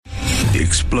The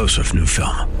explosive new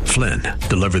film, Flynn,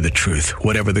 deliver the truth,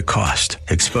 whatever the cost,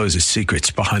 exposes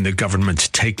secrets behind the government's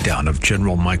takedown of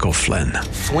General Michael Flynn.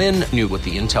 Flynn knew what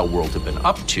the intel world had been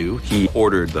up to. He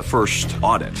ordered the first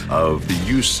audit of the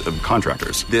use of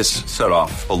contractors. This set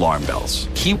off alarm bells.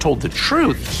 He told the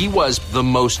truth. He was the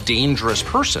most dangerous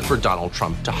person for Donald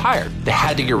Trump to hire. They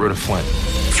had to get rid of Flynn.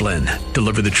 Flynn,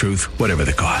 deliver the truth, whatever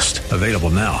the cost. Available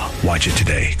now. Watch it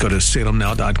today. Go to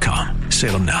salemnow.com.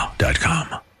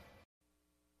 salemnow.com.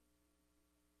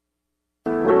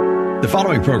 The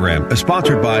following program is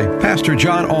sponsored by Pastor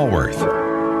John Allworth.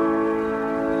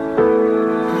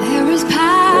 There is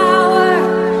power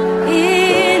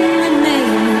in the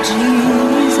name of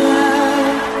Jesus.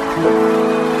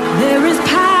 There is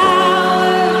power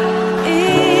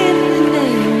in the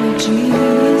name of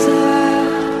Jesus.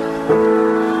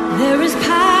 There is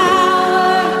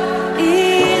power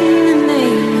in the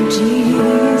name of Jesus.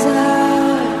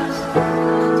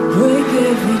 Break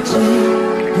every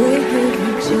chain, break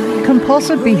every chain.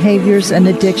 Compulsive behaviors and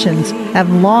addictions have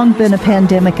long been a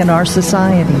pandemic in our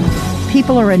society.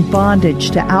 People are in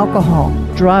bondage to alcohol,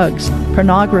 drugs,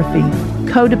 pornography,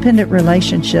 codependent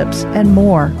relationships, and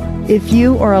more. If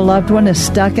you or a loved one is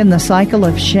stuck in the cycle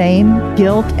of shame,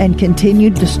 guilt, and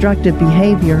continued destructive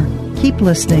behavior, keep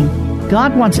listening.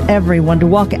 God wants everyone to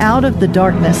walk out of the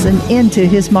darkness and into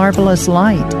His marvelous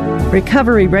light.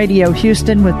 Recovery Radio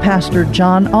Houston with Pastor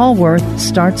John Allworth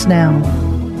starts now.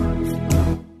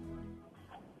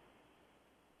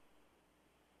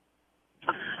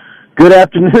 Good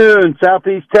afternoon,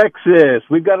 Southeast Texas.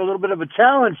 We've got a little bit of a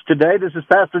challenge today. This is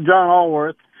Pastor John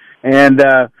Allworth, and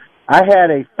I had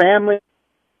a family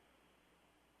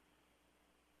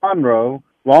Monroe.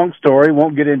 Long story,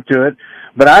 won't get into it,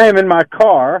 but I am in my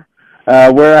car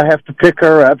where I have to pick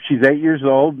her up. She's 8 years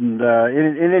old, and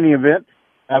in any event,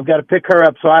 I've got to pick her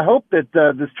up. So I hope that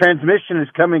this transmission is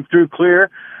coming through clear.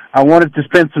 I wanted to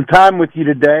spend some time with you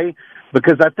today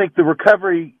because I think the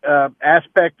recovery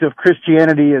aspect of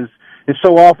Christianity is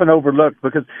so often overlooked,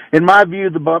 because in my view,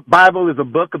 the Bible is a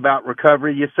book about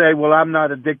recovery. You say, well, I'm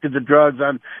not addicted to drugs.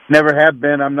 I never have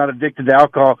been. I'm not addicted to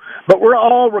alcohol. But we're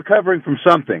all recovering from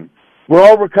something. We're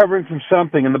all recovering from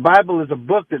something. And the Bible is a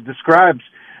book that describes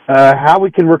how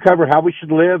we can recover, how we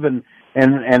should live, and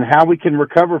how we can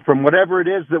recover from whatever it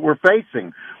is that we're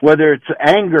facing, whether it's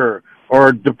anger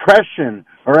or depression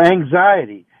or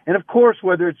anxiety. And, of course,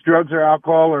 whether it's drugs or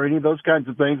alcohol or any of those kinds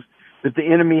of things that the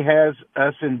enemy has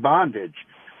us in bondage.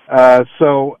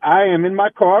 So I am in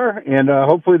my car, and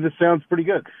hopefully this sounds pretty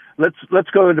good. Let's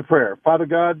go into prayer. Father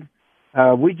God,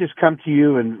 we just come to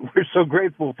you, and we're so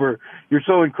grateful for you're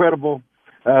so incredible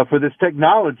for this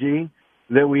technology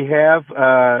that we have.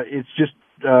 It's just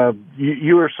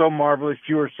you are so marvelous.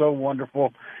 You are so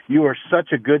wonderful. You are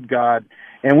such a good God.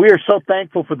 And we are so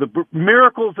thankful for the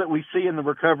miracles that we see in the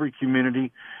recovery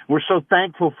community. We're so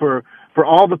thankful for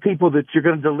all the people that you're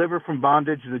going to deliver from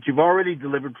bondage, that you've already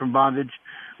delivered from bondage.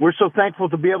 We're so thankful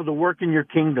to be able to work in your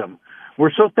kingdom.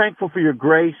 We're so thankful for your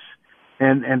grace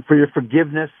and for your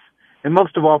forgiveness, and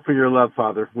most of all for your love,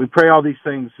 Father. We pray all these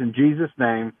things in Jesus'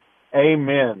 name.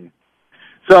 Amen.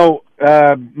 So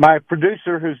my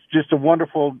producer, who's just a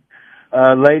wonderful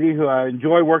lady who I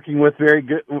enjoy working with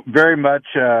very much,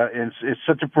 and is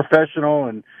such a professional,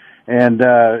 and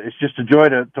it's just a joy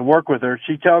to work with her.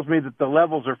 She tells me that the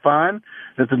levels are fine,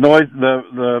 that the noise,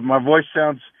 my voice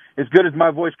sounds as good as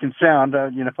my voice can sound.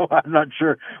 I'm not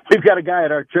sure. We've got a guy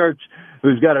at our church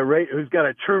who's got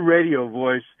a true radio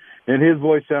voice, and his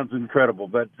voice sounds incredible.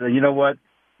 But you know what?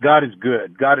 God is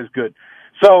good. God is good.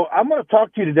 So I'm going to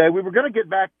talk to you today. We were going to get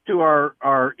back to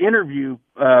our interview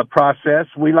process.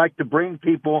 We like to bring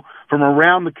people from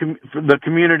around the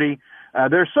community.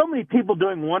 There are so many people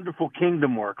doing wonderful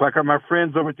kingdom work, like my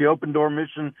friends over at the Open Door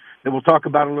Mission that we'll talk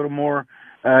about a little more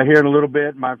here in a little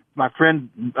bit. My friend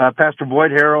Pastor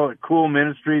Boyd Harrell at Cool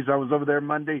Ministries. I was over there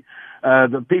Monday.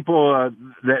 The people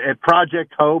at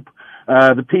Project Hope.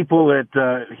 The people at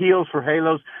Heals for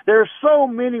Halos. There are so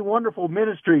many wonderful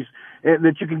ministries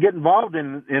that you can get involved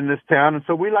in this town, and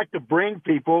so we like to bring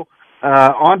people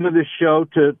onto this show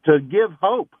to give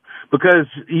hope, because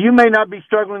you may not be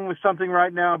struggling with something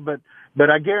right now, but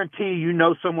I guarantee you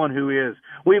know someone who is.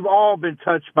 We've all been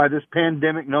touched by this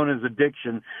pandemic known as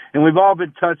addiction, and we've all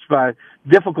been touched by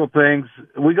difficult things.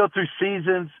 We go through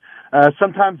seasons.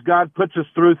 Sometimes God puts us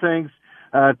through things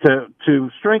to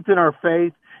strengthen our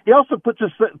faith. He also puts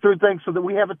us through things so that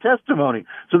we have a testimony,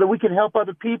 so that we can help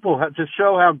other people to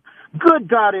show how good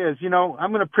God is.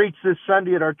 I'm going to preach this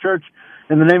Sunday at our church,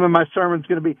 and the name of my sermon is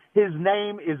going to be, His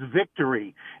Name is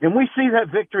Victory. And we see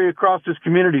that victory across this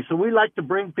community. So we like to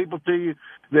bring people to you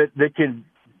that can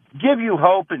give you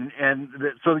hope, and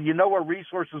so you know where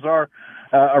resources are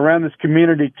around this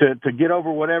community to get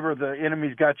over whatever the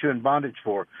enemy's got you in bondage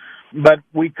for. But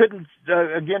we couldn't,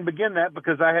 again, begin that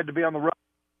because I had to be on the road.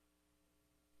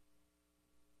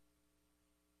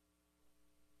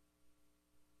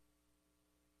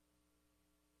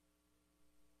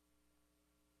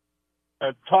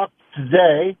 Talk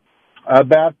today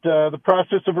about the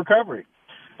process of recovery.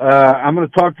 I'm going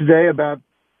to talk today about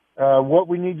what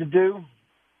we need to do.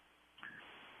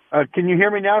 Can you hear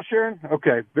me now, Sharon?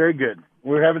 Okay, very good.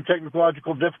 We're having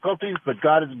technological difficulties, but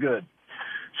God is good.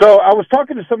 So I was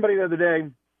talking to somebody the other day,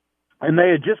 and they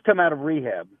had just come out of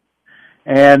rehab.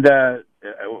 And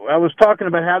I was talking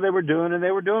about how they were doing, and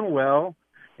they were doing well.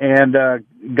 And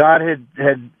God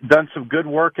had done some good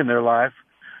work in their life.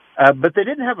 But they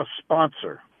didn't have a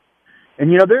sponsor.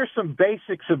 And, there's some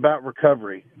basics about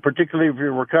recovery, particularly if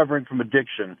you're recovering from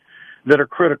addiction, that are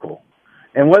critical.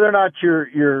 And whether or not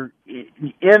you're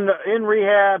in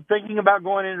rehab, thinking about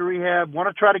going into rehab, want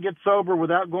to try to get sober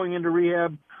without going into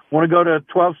rehab, want to go to a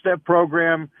 12-step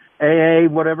program, AA,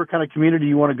 whatever kind of community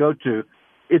you want to go to,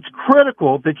 it's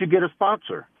critical that you get a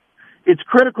sponsor. It's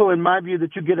critical, in my view,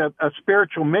 that you get a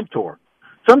spiritual mentor.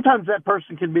 Sometimes that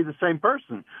person can be the same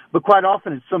person, but quite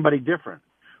often it's somebody different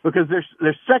because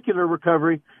there's secular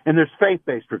recovery and there's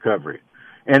faith-based recovery.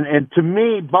 And to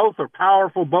me, both are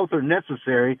powerful, both are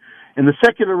necessary, and the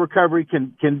secular recovery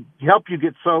can help you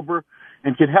get sober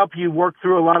and can help you work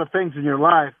through a lot of things in your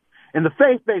life. And the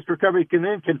faith-based recovery can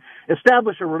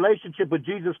establish a relationship with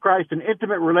Jesus Christ, an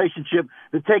intimate relationship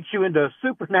that takes you into a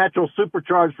supernatural,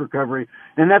 supercharged recovery,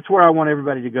 and that's where I want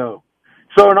everybody to go.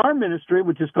 So in our ministry,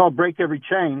 which is called Break Every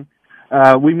Chain,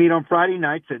 we meet on Friday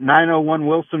nights at 901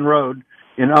 Wilson Road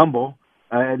in Humble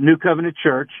at New Covenant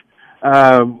Church.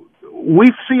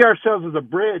 We see ourselves as a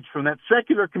bridge from that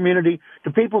secular community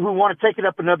to people who want to take it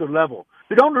up another level,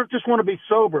 who don't just want to be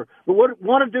sober, but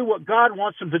want to do what God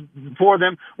wants for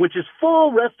them, which is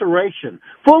full restoration,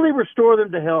 fully restore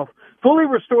them to health, fully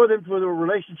restore them to a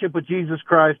relationship with Jesus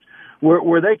Christ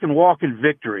where they can walk in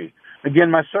victory.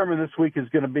 Again, my sermon this week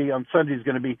on Sunday is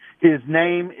going to be, His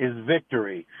Name is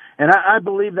Victory. And I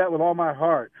believe that with all my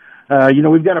heart.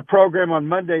 We've got a program on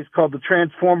Mondays called The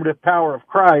Transformative Power of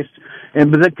Christ,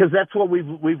 and because that's what we've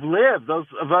lived. Those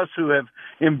of us who have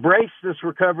embraced this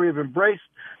recovery, have embraced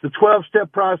the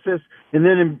 12-step process, and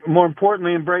then more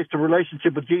importantly, embraced a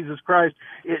relationship with Jesus Christ.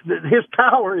 His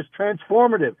power is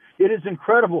transformative. It is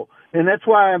incredible. And that's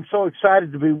why I'm so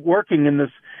excited to be working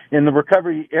in the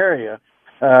recovery area.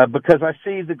 Because I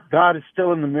see that God is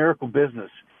still in the miracle business.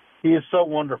 He is so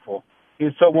wonderful. He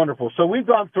is so wonderful. So we've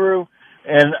gone through,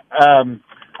 and I'm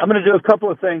going to do a couple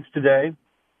of things today.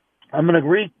 I'm going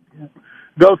to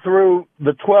go through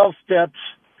the 12 steps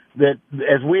that,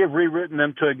 as we have rewritten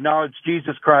them, to acknowledge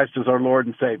Jesus Christ as our Lord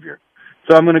and Savior.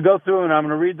 So I'm going to go through and I'm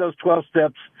going to read those 12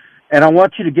 steps, and I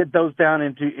want you to get those down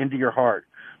into your heart,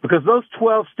 because those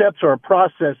 12 steps are a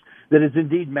process that is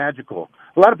indeed magical.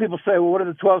 A lot of people say, well, what do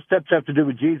the 12 steps have to do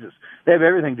with Jesus? They have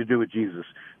everything to do with Jesus.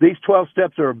 These 12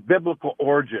 steps are of biblical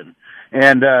origin,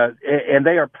 and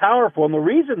they are powerful. And the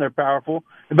reason they're powerful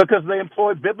is because they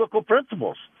employ biblical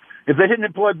principles. If they didn't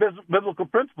employ biblical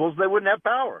principles, they wouldn't have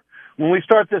power. When we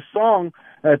start this song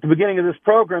at the beginning of this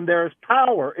program, there is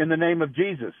power in the name of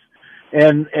Jesus.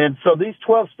 And so these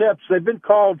 12 steps, they've been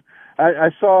called, I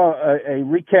saw a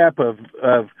recap of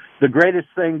the greatest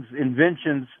things,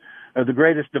 inventions, the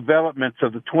greatest developments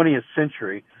of the 20th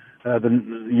century,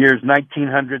 the years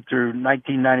 1900 through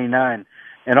 1999.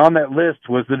 And on that list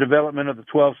was the development of the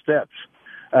 12 steps.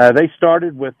 They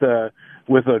started with a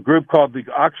group called the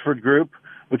Oxford Group,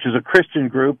 which is a Christian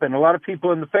group, and a lot of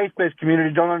people in the faith-based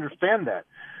community don't understand that,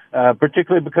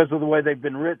 particularly because of the way they've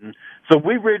been written. So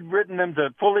we've written them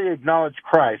to fully acknowledge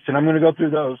Christ, and I'm going to go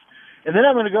through those. And then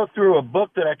I'm going to go through a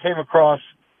book that I came across,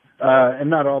 and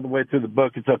not all the way through the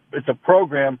book. It's a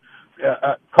program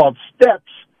called Steps,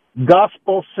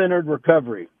 Gospel-Centered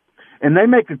Recovery. And they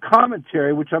make a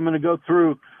commentary, which I'm going to go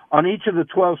through on each of the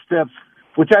 12 steps,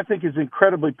 which I think is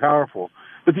incredibly powerful.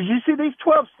 Because you see, these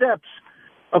 12 steps,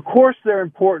 of course, they're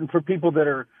important for people that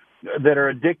are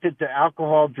addicted to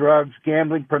alcohol, drugs,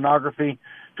 gambling, pornography,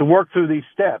 to work through these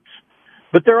steps.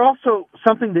 But they're also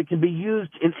something that can be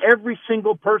used in every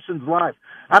single person's life.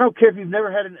 I don't care if you've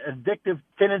never had an addictive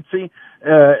tendency,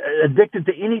 addicted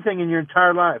to anything in your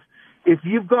entire life. If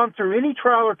you've gone through any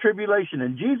trial or tribulation,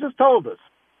 and Jesus told us,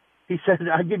 He said,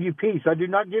 I give you peace. I do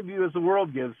not give you as the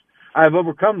world gives. I have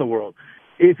overcome the world.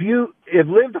 If you have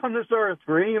lived on this earth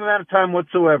for any amount of time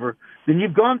whatsoever, then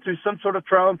you've gone through some sort of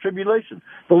trial and tribulation,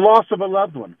 the loss of a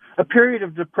loved one, a period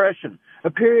of depression, a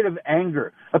period of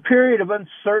anger, a period of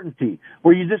uncertainty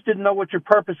where you just didn't know what your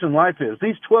purpose in life is.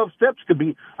 These 12 steps could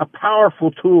be a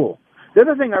powerful tool. The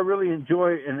other thing I really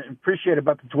enjoy and appreciate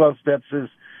about the 12 steps is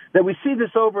that we see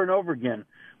this over and over again.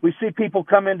 We see people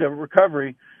come into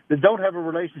recovery that don't have a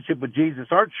relationship with Jesus,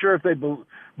 aren't sure if they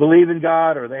believe in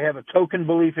God or they have a token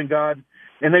belief in God,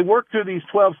 and they work through these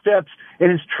 12 steps,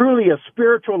 and it's truly a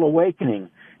spiritual awakening,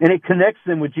 and it connects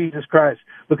them with Jesus Christ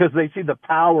because they see the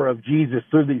power of Jesus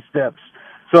through these steps.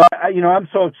 So, I'm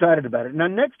so excited about it. Now,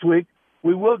 next week,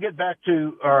 we will get back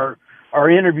to our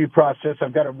interview process.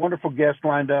 I've got a wonderful guest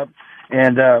lined up,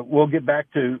 and we'll get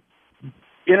back to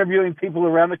interviewing people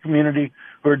around the community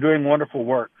who are doing wonderful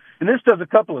work. And this does a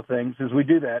couple of things as we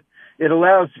do that. It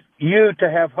allows you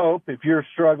to have hope if you're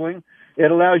struggling.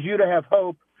 It allows you to have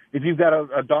hope if you've got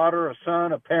a daughter, a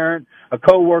son, a parent, a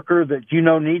coworker that you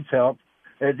know needs help.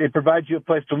 It provides you a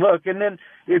place to look. And then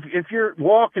if your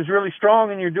walk is really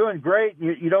strong and you're doing great,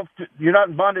 you're not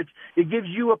in bondage, it gives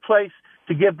you a place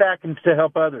to give back and to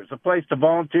help others, a place to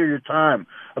volunteer your time,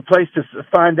 a place to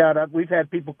find out. We've had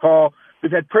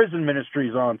prison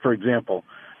ministries on, for example,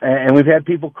 and we've had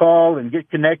people call and get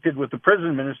connected with the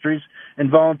prison ministries and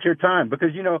volunteer time. Because,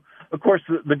 of course,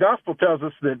 the gospel tells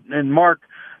us that in Mark,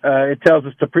 it tells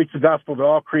us to preach the gospel to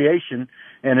all creation.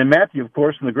 And in Matthew, of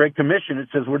course, in the Great Commission, it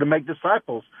says we're to make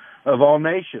disciples of all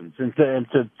nations and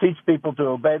to teach people to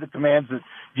obey the commands that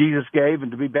Jesus gave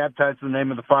and to be baptized in the name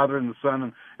of the Father and the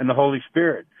Son and the Holy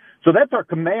Spirit. So that's our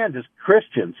command as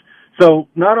Christians. So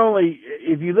not only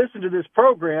if you listen to this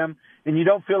program and you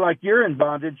don't feel like you're in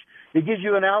bondage, it gives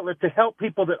you an outlet to help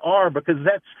people that are, because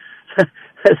that's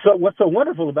so what's so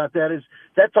wonderful about that is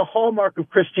that's a hallmark of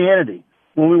Christianity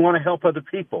when we want to help other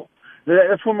people.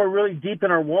 That's when we're really deep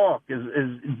in our walk. Is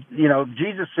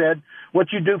Jesus said, what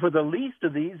you do for the least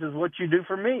of these is what you do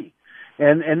for me.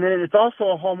 And then it's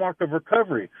also a hallmark of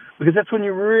recovery, because that's when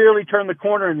you really turn the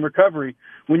corner in recovery,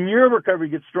 when your recovery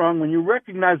gets strong, when you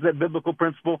recognize that biblical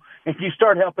principle and you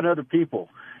start helping other people.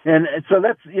 And so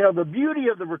that's, the beauty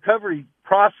of the recovery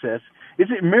process is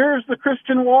it mirrors the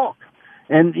Christian walk.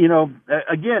 And,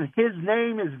 again, his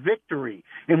name is victory.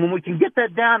 And when we can get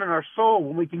that down in our soul,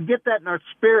 when we can get that in our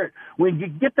spirit, when we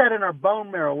can get that in our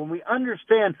bone marrow, when we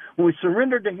understand, when we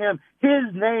surrender to him,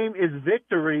 his name is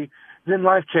victory, then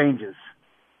life changes.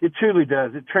 It truly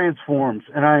does. It transforms.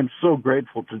 And I am so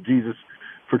grateful to Jesus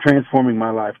for transforming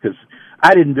my life, because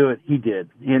I didn't do it. He did.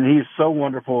 And he is so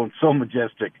wonderful and so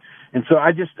majestic. And so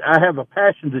I have a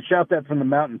passion to shout that from the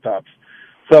mountaintops.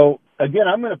 So, again,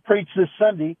 I'm going to preach this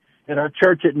Sunday at our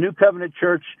church at New Covenant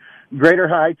Church, Greater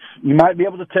Heights. You might be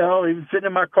able to tell, even sitting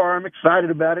in my car, I'm excited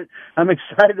about it. I'm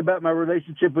excited about my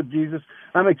relationship with Jesus.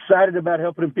 I'm excited about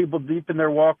helping people deep in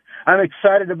their walk. I'm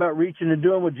excited about reaching and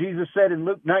doing what Jesus said in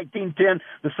Luke 19:10,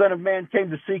 the Son of Man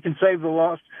came to seek and save the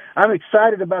lost. I'm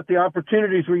excited about the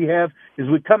opportunities we have as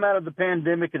we come out of the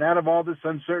pandemic and out of all this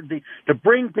uncertainty to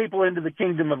bring people into the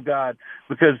kingdom of God,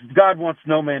 because God wants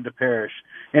no man to perish.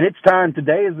 And it's time.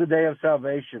 Today is the day of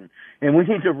salvation. And we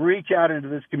need to reach out into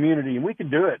this community, and we can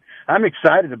do it. I'm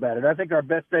excited about it. I think our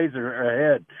best days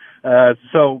are ahead.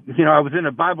 So, I was in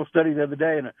a Bible study the other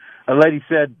day, and a lady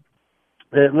said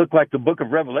it looked like the book of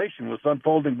Revelation was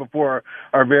unfolding before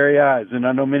our very eyes. And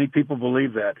I know many people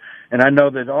believe that. And I know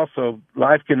that also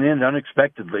life can end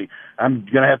unexpectedly. I'm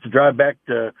going to have to drive back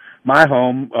to my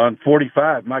home on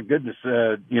 45. My goodness,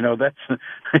 that's...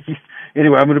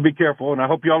 Anyway, I'm going to be careful, and I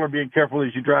hope y'all are being careful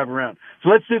as you drive around. So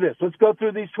let's do this. Let's go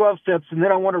through these 12 steps, and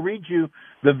then I want to read you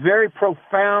the very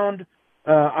profound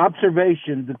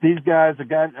observation that these guys,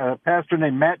 a pastor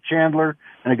named Matt Chandler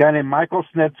and a guy named Michael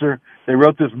Snetzer, they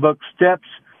wrote this book, Steps,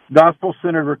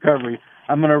 Gospel-Centered Recovery.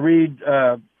 I'm going to read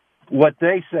what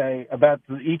they say about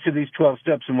each of these 12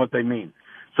 steps and what they mean.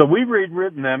 So we've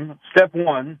written them. Step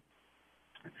 1,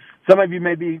 some of you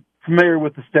may be familiar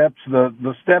with the steps.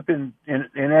 The step in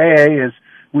AA is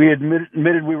we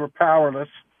admitted we were powerless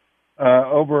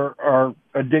over our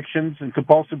addictions and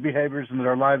compulsive behaviors, and that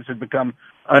our lives had become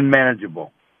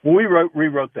unmanageable. Well, we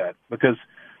rewrote that because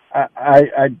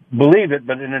I believe it,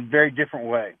 but in a very different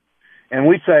way. And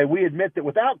we say we admit that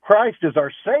without Christ as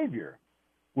our Savior,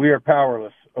 we are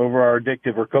powerless over our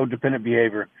addictive or codependent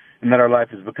behavior, and that our life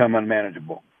has become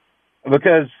unmanageable.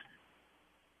 Because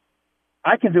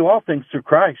I can do all things through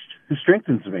Christ who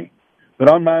strengthens me. But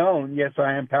on my own, yes,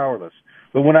 I am powerless.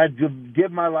 But when I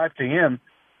give my life to him,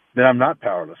 then I'm not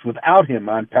powerless. Without him,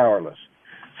 I'm powerless.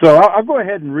 So I'll go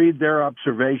ahead and read their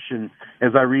observation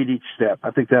as I read each step. I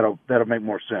think that'll make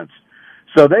more sense.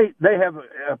 So they have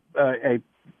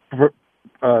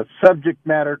a subject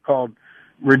matter called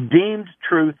Redeemed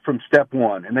Truth from Step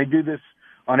 1. And they do this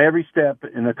on every step,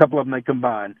 and a couple of them they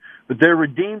combine. But their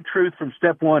redeemed truth from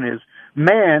step one is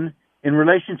man, in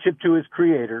relationship to his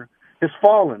Creator, has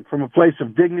fallen from a place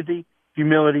of dignity,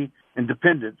 humility, and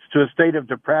dependence to a state of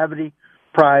depravity,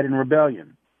 pride, and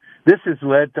rebellion. This has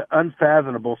led to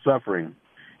unfathomable suffering.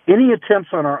 Any attempts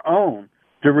on our own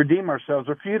to redeem ourselves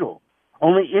are futile,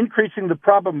 only increasing the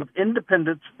problem of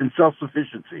independence and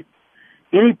self-sufficiency.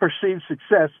 Any perceived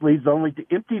success leads only to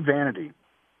empty vanity.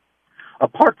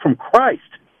 Apart from Christ,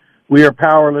 we are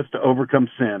powerless to overcome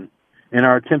sin, and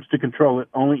our attempts to control it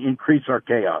only increase our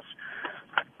chaos.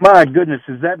 My goodness,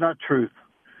 is that not truth?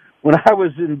 When I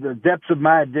was in the depths of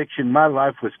my addiction, my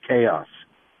life was chaos.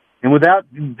 And without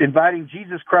inviting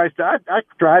Jesus Christ, I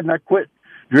tried and I quit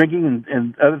drinking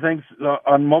and other things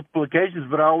on multiple occasions,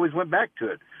 but I always went back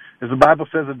to it. As the Bible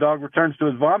says, a dog returns to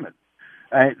his vomit.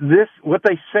 What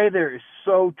they say there is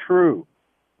so true.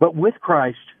 But with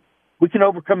Christ, we can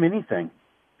overcome anything,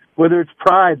 whether it's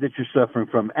pride that you're suffering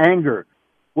from, anger,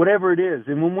 whatever it is.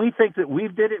 And when we think that we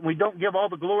did it and we don't give all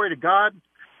the glory to God,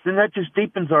 then that just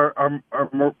deepens our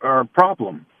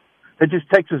problem. It just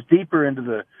takes us deeper into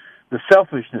the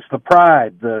selfishness, the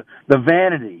pride, the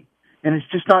vanity. And it's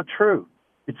just not true.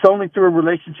 It's only through a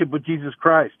relationship with Jesus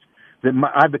Christ that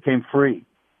I became free.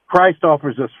 Christ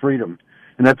offers us freedom,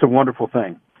 and that's a wonderful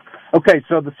thing. Okay,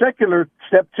 so the secular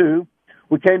step 2,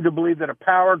 we came to believe that a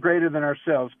power greater than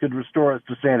ourselves could restore us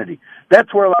to sanity.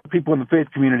 That's where a lot of people in the faith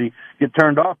community get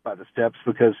turned off by the steps,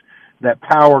 because that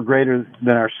power greater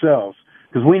than ourselves,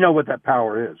 because we know what that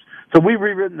power is. So we've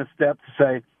rewritten the steps to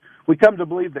say we come to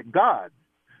believe that God,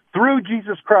 through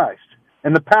Jesus Christ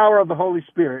and the power of the Holy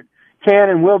Spirit, can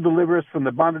and will deliver us from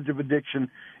the bondage of addiction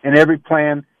and every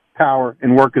plan, power,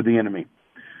 and work of the enemy.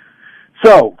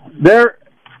 So their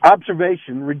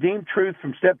observation, redeemed truth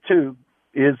from step 2,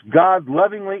 is God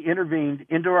lovingly intervened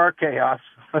into our chaos,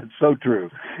 that's so true,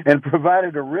 and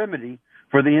provided a remedy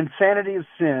for the insanity of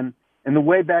sin and the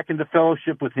way back into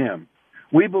fellowship with Him.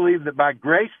 We believe that by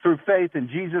grace through faith in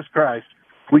Jesus Christ,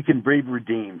 we can be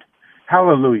redeemed.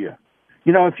 Hallelujah.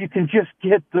 You know, if you can just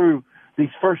get through these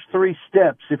first 3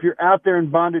 steps, if you're out there in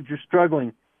bondage, you're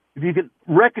struggling, if you can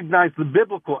recognize the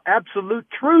biblical absolute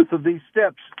truth of these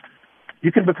steps,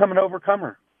 you can become an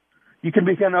overcomer. You can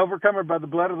become an overcomer by the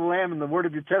blood of the Lamb and the word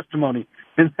of your testimony.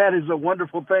 And that is a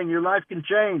wonderful thing. Your life can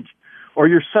change. Or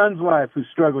your son's life who's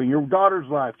struggling, your daughter's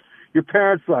life, your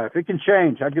parents' life. It can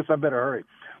change. I guess I better hurry.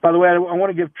 By the way, I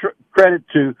want to give credit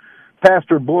to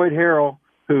Pastor Boyd Harrell,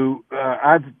 who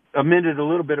I've amended a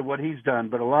little bit of what he's done,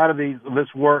 but a lot of this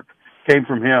work came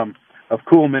from him, of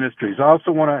Cool Ministries. I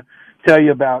also want to tell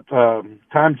you about,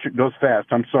 time goes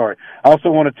fast, I'm sorry. I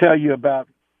also want to tell you about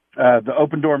the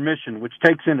Open Door Mission, which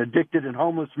takes in addicted and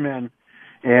homeless men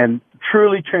and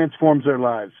truly transforms their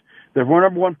lives. Their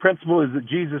number one principle is that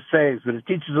Jesus saves, that it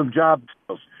teaches them job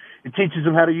skills. It teaches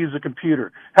them how to use a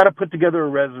computer, how to put together a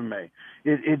resume.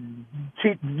 It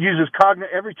uses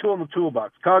every tool in the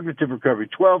toolbox, cognitive recovery,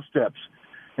 12 steps,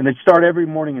 and they start every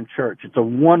morning in church. It's a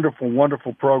wonderful,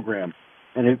 wonderful program.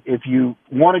 And if you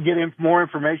want to get more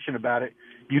information about it,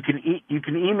 you can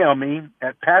email me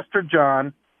at Pastor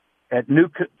John at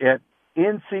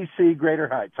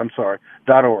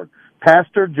NCCGreaterHeights.org.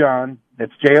 Pastor John,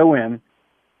 that's Jon,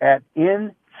 at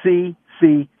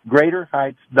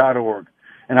NCCGreaterHeights.org.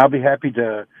 And I'll be happy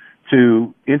to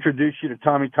introduce you to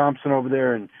Tommy Thompson over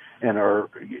there and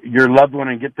your loved one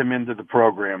and get them into the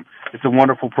program. It's a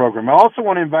wonderful program. I also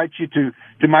want to invite you to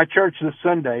my church this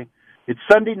Sunday. It's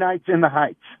Sunday nights in the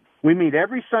Heights. We meet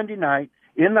every Sunday night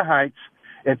in the Heights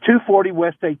at 240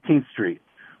 West 18th Street.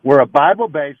 We're a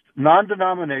Bible-based,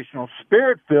 non-denominational,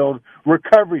 Spirit-filled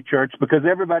recovery church because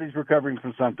everybody's recovering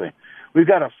from something. We've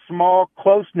got a small,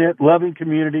 close-knit, loving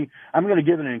community. I'm going to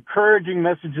give an encouraging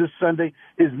message this Sunday.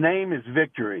 His name is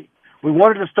Victory. We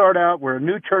wanted to start out, we're a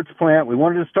new church plant. We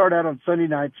wanted to start out on Sunday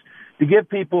nights to give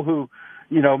people who,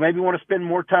 maybe want to spend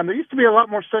more time. There used to be a lot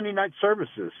more Sunday night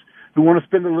services who want to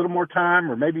spend a little more time,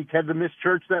 or maybe had to miss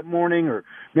church that morning, or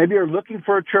maybe are looking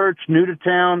for a church new to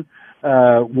town,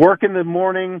 work in the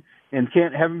morning and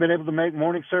haven't been able to make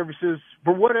morning services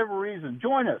for whatever reason.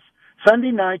 Join us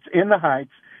Sunday nights in the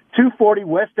Heights, 240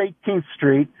 West 18th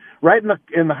Street, right in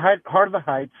the heart of the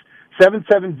Heights,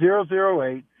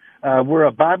 77008. We're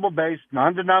a Bible-based,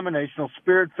 non-denominational,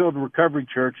 Spirit-filled recovery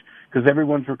church because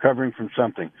everyone's recovering from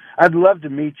something. I'd love to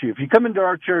meet you. If you come into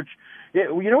our church,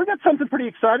 we got something pretty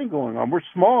exciting going on. We're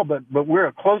small, but we're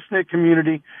a close-knit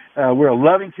community. We're a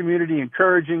loving community,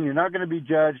 encouraging. You're not going to be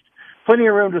judged. Plenty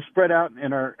of room to spread out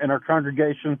in our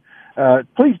congregation.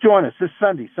 Please join us this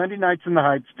Sunday nights in the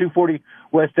Heights, 240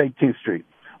 West 18th Street.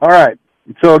 All right.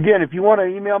 So, again, if you want to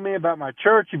email me about my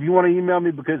church, if you want to email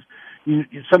me because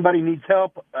somebody needs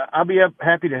help, I'll be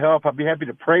happy to help. I'll be happy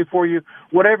to pray for you,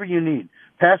 whatever you need.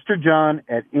 Pastor John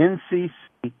at NCC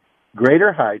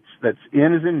Greater Heights, that's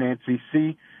N is in Nancy,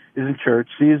 C is in church,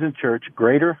 C is in church,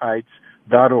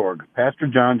 greaterheights.org. Pastor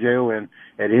John, Jon,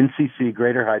 at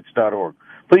nccgreaterheights.org.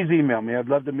 Please email me. I'd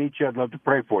love to meet you. I'd love to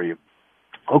pray for you.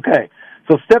 Okay,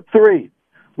 so step 3,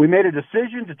 we made a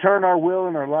decision to turn our will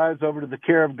and our lives over to the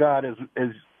care of God as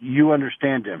you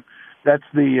understand Him. That's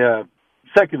the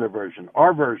secular version.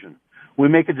 Our version, we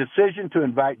make a decision to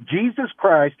invite Jesus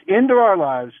Christ into our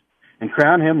lives and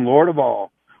crown Him Lord of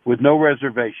all with no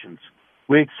reservations.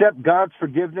 We accept God's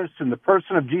forgiveness in the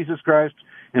person of Jesus Christ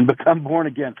and become born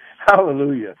again.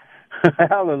 Hallelujah.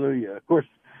 Hallelujah. Of course,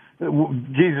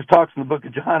 Jesus talks in the book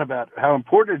of John about how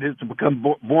important it is to become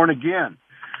born again.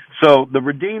 So the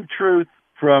redeemed truth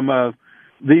from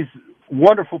these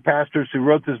wonderful pastors who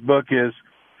wrote this book is,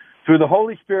 through the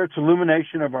Holy Spirit's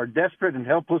illumination of our desperate and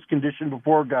helpless condition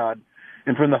before God,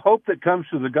 and from the hope that comes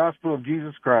through the gospel of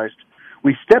Jesus Christ,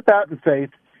 we step out in faith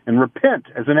and repent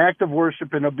as an act of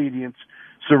worship and obedience,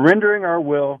 surrendering our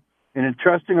will and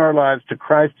entrusting our lives to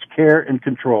Christ's care and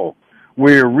control.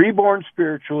 We are reborn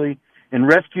spiritually and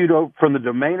rescued from the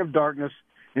domain of darkness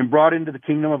and brought into the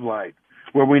kingdom of light,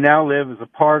 where we now live as a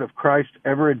part of Christ's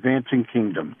ever-advancing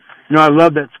kingdom. You know, I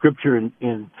love that scripture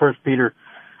in 1 Peter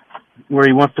where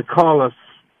he wants to call us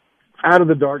out of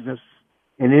the darkness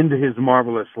and into his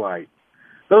marvelous light.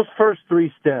 Those first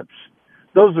 3 steps,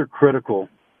 those are critical.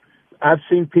 I've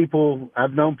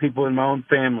known people in my own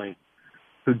family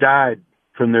who died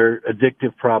from their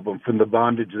addictive problem, from the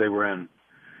bondage they were in.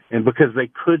 And because they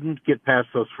couldn't get past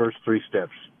those first 3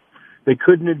 steps. They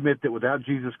couldn't admit that without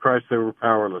Jesus Christ they were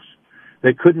powerless.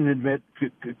 They couldn't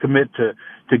commit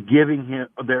to giving Him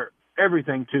their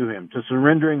everything to Him, to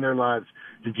surrendering their lives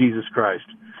to Jesus Christ.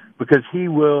 Because He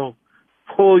will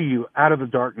pull you out of the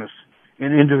darkness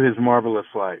and into His marvelous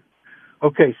light.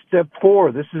 Okay, step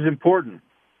 4, this is important.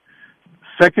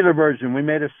 Secular version, we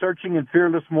made a searching and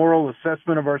fearless moral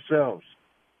assessment of ourselves.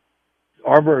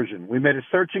 Our version, we made a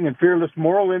searching and fearless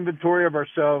moral inventory of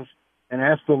ourselves and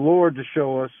asked the Lord to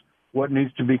show us what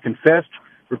needs to be confessed,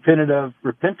 repented of,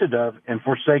 and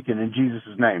forsaken in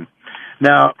Jesus' name.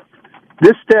 Now,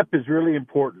 this step is really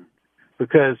important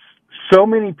because so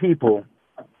many people,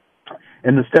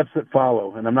 and the steps that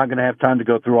follow, and I'm not going to have time to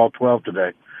go through all 12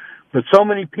 today, but so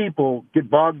many people get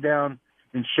bogged down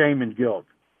in shame and guilt.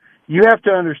 You have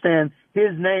to understand,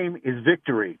 His name is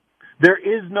victory. There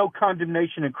is no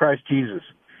condemnation in Christ Jesus.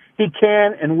 He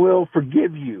can and will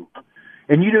forgive you.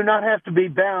 And you do not have to be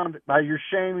bound by your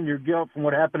shame and your guilt from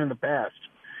what happened in the past.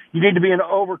 You need to be an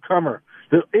overcomer.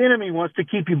 The enemy wants to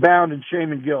keep you bound in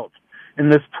shame and guilt.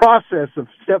 And this process of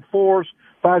step 4,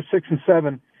 5, 6, and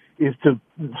 7 is to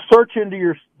search into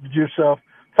yourself,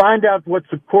 find out what's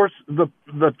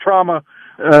the trauma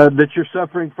that you're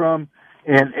suffering from,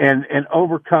 and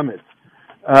overcome it.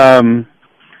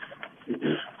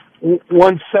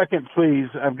 1 second, please.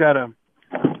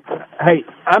 Hey,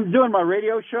 I'm doing my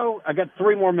radio show. I got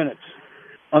 3 more minutes.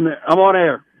 I'm on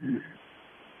air.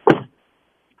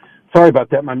 Sorry about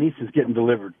that. My niece is getting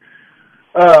delivered.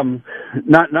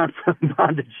 Not from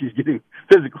bondage. She's getting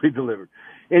physically delivered.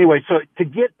 Anyway, so to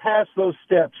get past those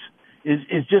steps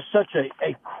is just such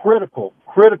a critical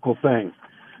thing.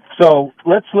 So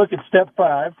let's look at step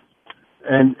 5.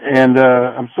 And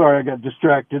I'm sorry I got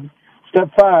distracted. Step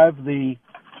 5, the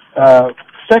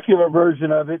secular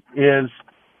version of it is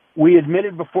we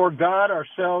admitted before God,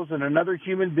 ourselves, and another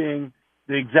human being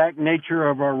the exact nature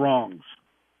of our wrongs.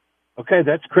 Okay,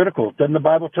 that's critical. Doesn't the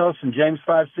Bible tell us in James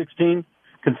 5:16,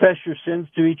 confess your sins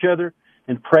to each other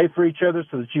and pray for each other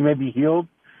so that you may be healed?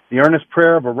 The earnest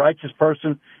prayer of a righteous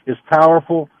person is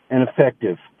powerful and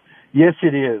effective. Yes,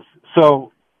 it is.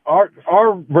 So our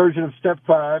version of step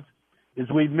 5 is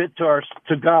we admit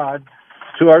to God,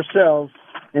 to ourselves,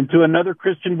 and to another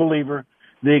Christian believer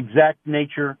the exact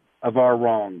nature of our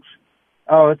wrongs.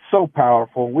 Oh, it's so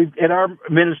powerful. At our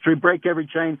ministry, Break Every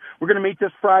Chain, we're going to meet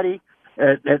this Friday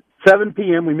at 7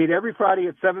 p.m. We meet every Friday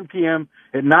at 7 p.m.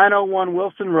 at 901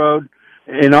 Wilson Road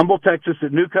in Humble, Texas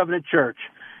at New Covenant Church.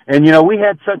 And, we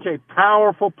had such a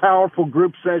powerful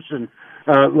group session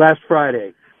last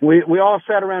Friday. We all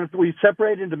sat around, we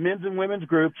separated into men's and women's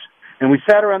groups, and we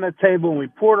sat around that table and we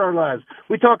poured our lives.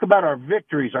 We talk about our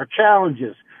victories, our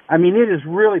challenges. I mean, it is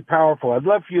really powerful. I'd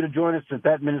love for you to join us at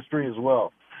that ministry as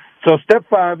well. So step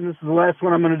 5, and this is the last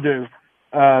one I'm going to do,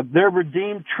 their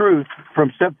redeemed truth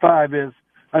from step 5 is,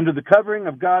 under the covering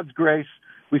of God's grace,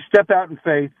 we step out in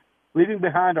faith, leaving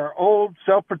behind our old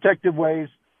self-protective ways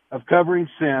of covering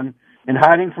sin and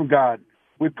hiding from God.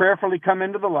 We prayerfully come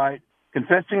into the light,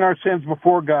 confessing our sins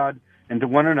before God and to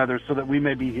one another so that we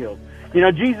may be healed. You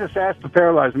know, Jesus asked the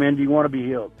paralyzed man, do you want to be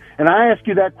healed? And I ask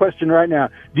you that question right now.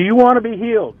 Do you want to be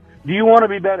healed? Do you want to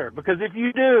be better? Because if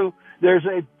you do, there's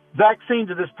a vaccine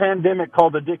to this pandemic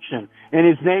called addiction, and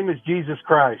his name is Jesus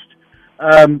Christ.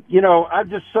 You know, I'm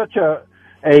just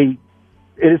it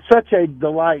is such a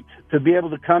delight to be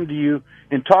able to come to you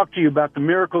and talk to you about the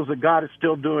miracles that God is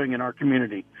still doing in our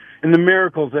community and the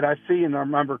miracles that I see in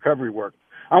my recovery work.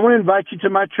 I want to invite you to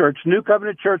my church, New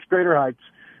Covenant Church, Greater Heights,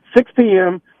 6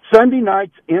 p.m., Sunday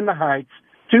nights in the Heights,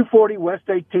 240 West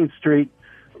 18th Street,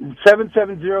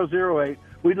 77008.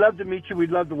 We'd love to meet you. We'd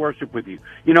love to worship with you.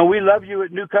 You know, we love you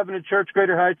at New Covenant Church,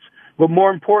 Greater Heights, but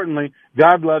more importantly,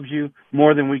 God loves you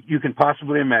more than you can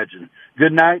possibly imagine.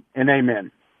 Good night and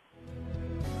amen.